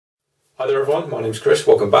Hi there everyone, my name's Chris,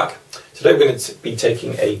 welcome back. Today we're going to be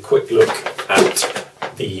taking a quick look at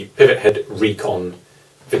the Pivothead Recon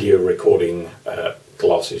video recording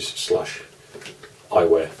glasses slash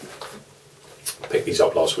eyewear. Picked these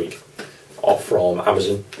up last week off from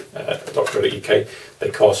Amazon.co.uk. They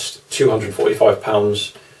cost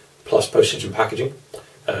 £245 plus postage and packaging.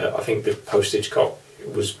 I think the postage cost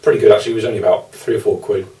was pretty good actually, it was only about £3 or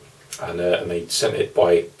 £4, and they sent it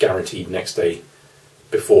by guaranteed next day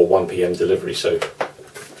before 1 PM delivery, so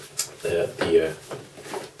the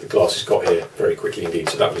glasses got here very quickly indeed,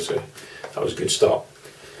 so that was a good start.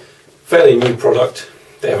 Fairly new product,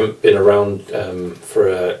 they haven't been around for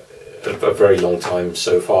a very long time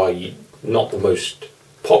so far, not the most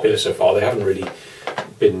popular so far, they haven't really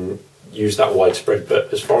been used that widespread,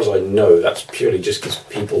 but as far as I know that's purely just because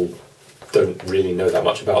people don't really know that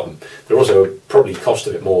much about them. They're also probably cost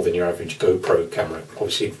a bit more than your average GoPro camera.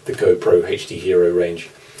 Obviously the GoPro HD Hero range,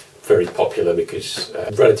 very popular because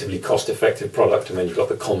relatively cost-effective product, and then you've got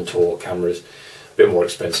the Contour cameras, a bit more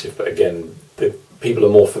expensive, but again people are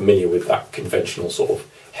more familiar with that conventional sort of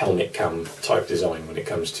helmet cam type design when it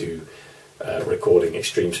comes to recording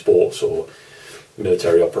extreme sports or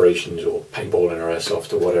military operations or paintballing or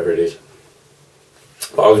airsoft or whatever it is.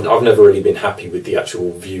 But I've never really been happy with the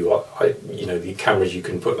actual view. You know, the cameras, you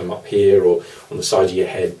can put them up here or on the side of your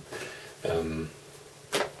head. You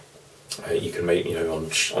can make, you know,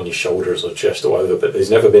 on your shoulders or chest or whatever. But there's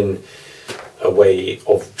never been a way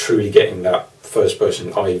of truly getting that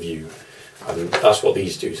first-person eye view, and that's what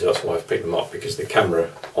these do. So that's why I've picked them up, because the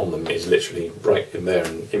camera on them is literally right in there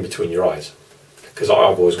and in between your eyes. Because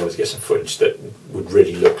I've always wanted to get some footage that would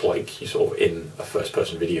really look like you're sort of in a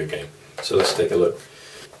first-person video game. So let's take a look.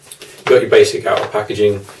 You've got your basic outer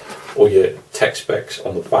packaging, all your tech specs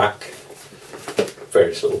on the back,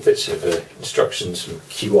 various little bits of instructions, some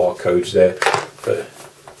QR codes there for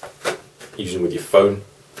using with your phone.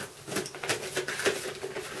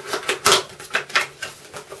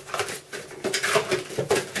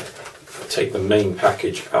 Take the main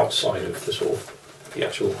package outside of the sort of the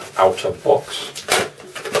actual outer box.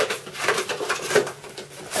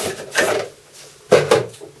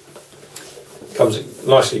 Comes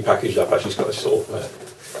nicely packaged up, actually. It's got this sort of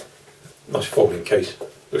nice folding case,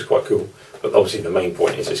 looks quite cool, but obviously the main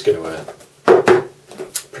point is it's going to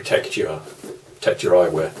protect your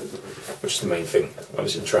eyewear, which is the main thing when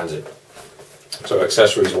it's in transit. So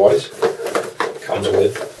accessories wise, comes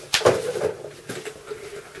with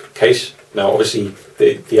case. Now obviously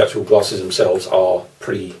the actual glasses themselves are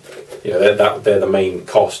pretty, you know, they're the main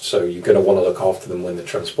cost, so you're going to want to look after them when they're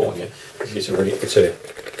transporting it. It's a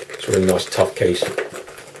really nice tough case.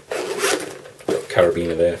 Got a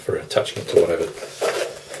carabiner there for attaching it to whatever.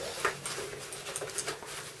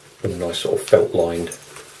 And a nice sort of felt lined.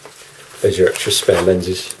 There's your extra spare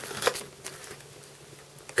lenses.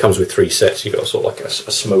 Comes with 3 sets. You've got sort of like a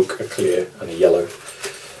smoke, a clear, and a yellow.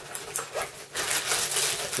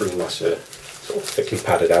 Really nice, sort of thickly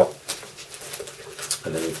padded out.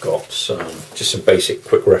 And then you've got just some basic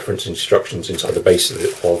quick reference instructions inside the base of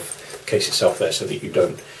the case itself there, so that you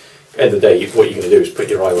don't. At the end of the day, what you're going to do is put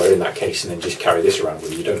your eyewear in that case and then just carry this around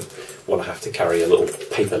with you. You don't want to have to carry a little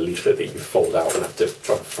paper leaflet that you fold out and have to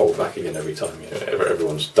try and fold back again every time. You know,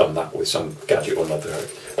 everyone's done that with some gadget or another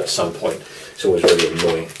at some point. It's always really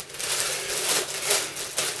annoying.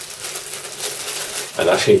 And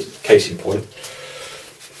actually, case in point,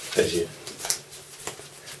 there's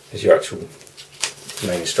your actual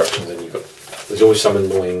main instructions, and there's always some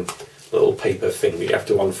annoying little paper thing that you have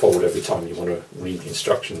to unfold every time you want to read the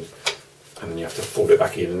instructions, and then you have to fold it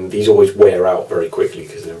back in, and these always wear out very quickly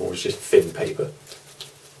because they're always just thin paper.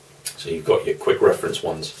 So you've got your quick reference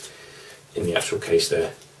ones in the actual case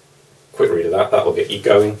there. Quick read of that, that'll get you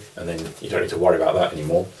going, and then you don't need to worry about that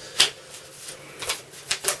anymore.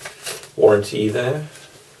 Warranty there.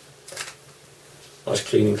 Nice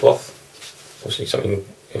cleaning cloth. Obviously something,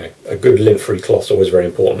 you know, a good lint-free cloth is always very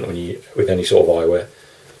important with any sort of eyewear.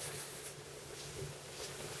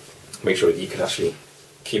 Make sure that you can actually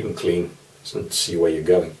keep them clean and see where you're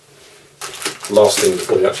going. Last thing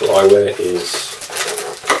before the actual eyewear is,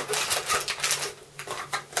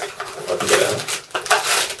 if I can get it out,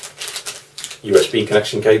 USB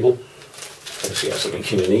connection cable. Obviously that's something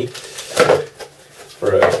you're going to need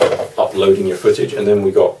for uploading your footage, and then we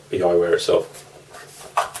got the eyewear itself.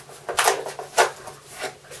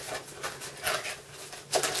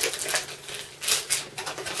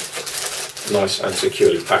 Nice and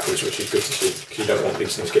securely packaged, which is good to see, because you don't want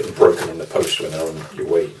these things getting broken in the post when they're on their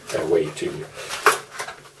way to you.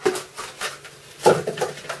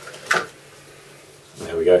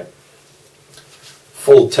 There we go.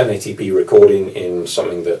 full 1080p recording in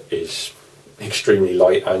something that is extremely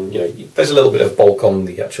light, and there's a little bit of bulk on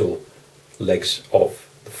the actual legs of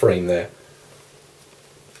the frame there.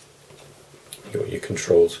 You got your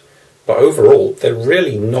controls, but overall they're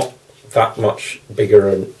really not that much bigger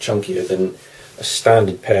and chunkier than a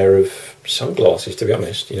standard pair of sunglasses, to be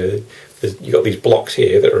honest. You've got these blocks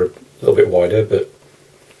here that are a little bit wider, but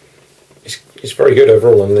it's very good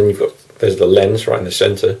overall. And then there's the lens right in the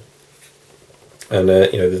centre, and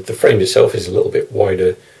the frame itself is a little bit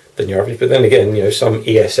wider than your average. But then again, some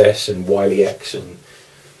ESS and Wiley X and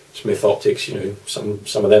Smith Optics,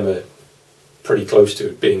 some of them are pretty close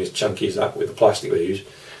to being as chunky as that with the plastic they use.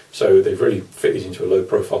 So they've really fit these into a low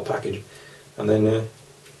profile package, and then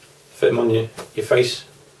fit them on your face,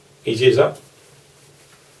 easy as that.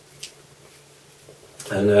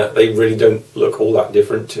 And they really don't look all that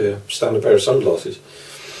different to a standard pair of sunglasses.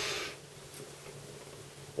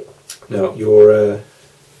 Now, in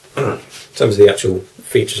terms of the actual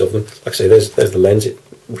features of them, like I say, there's the lens. It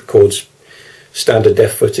records standard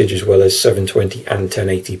def footage as well as 720 and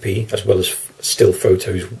 1080p, as well as still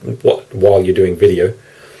photos while you're doing video.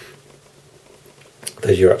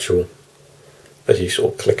 There's your sort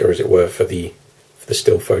of clicker, as it were, for the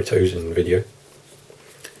still photos and video.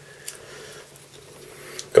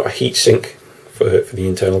 Got a heat sink for the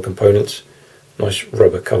internal components. Nice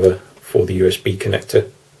rubber cover for the USB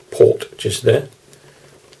connector port just there.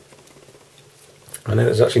 And then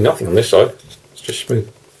there's actually nothing on this side. It's just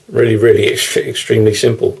smooth. Really, really extremely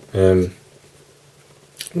simple.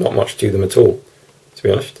 Not much to them at all, to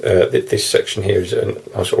be honest. This section here is a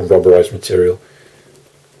nice sort of rubberized material.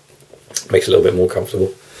 Makes it a little bit more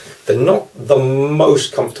comfortable. They're not the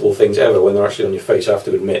most comfortable things ever when they're actually on your face, I have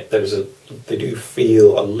to admit. They do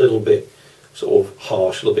feel a little bit sort of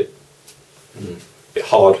harsh, a little bit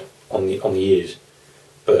hard on the ears.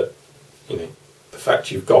 But the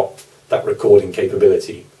fact you've got that recording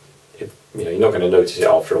capability, you're not going to notice it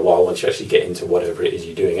after a while once you actually get into whatever it is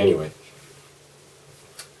you're doing anyway.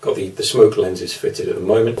 Got the smoke lenses fitted at the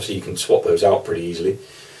moment, so you can swap those out pretty easily.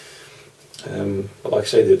 But like I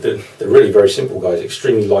say, they're really very simple, guys,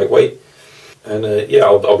 extremely lightweight. And yeah,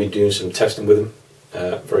 I'll be doing some testing with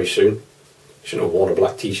them very soon. Shouldn't have worn a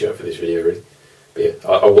black t-shirt for this video, really. But yeah,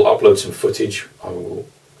 I will upload some footage. I will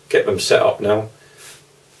get them set up now,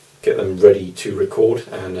 get them ready to record,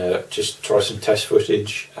 and just try some test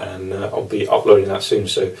footage, and I'll be uploading that soon.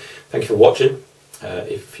 So thank you for watching.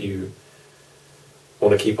 If you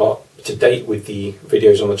want to keep up to date with the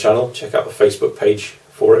videos on the channel, check out the Facebook page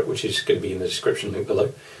for it, which is going to be in the description link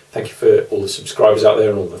below. Thank you for all the subscribers out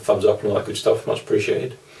there and all the thumbs up and all that good stuff, much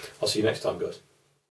appreciated. I'll see you next time, guys.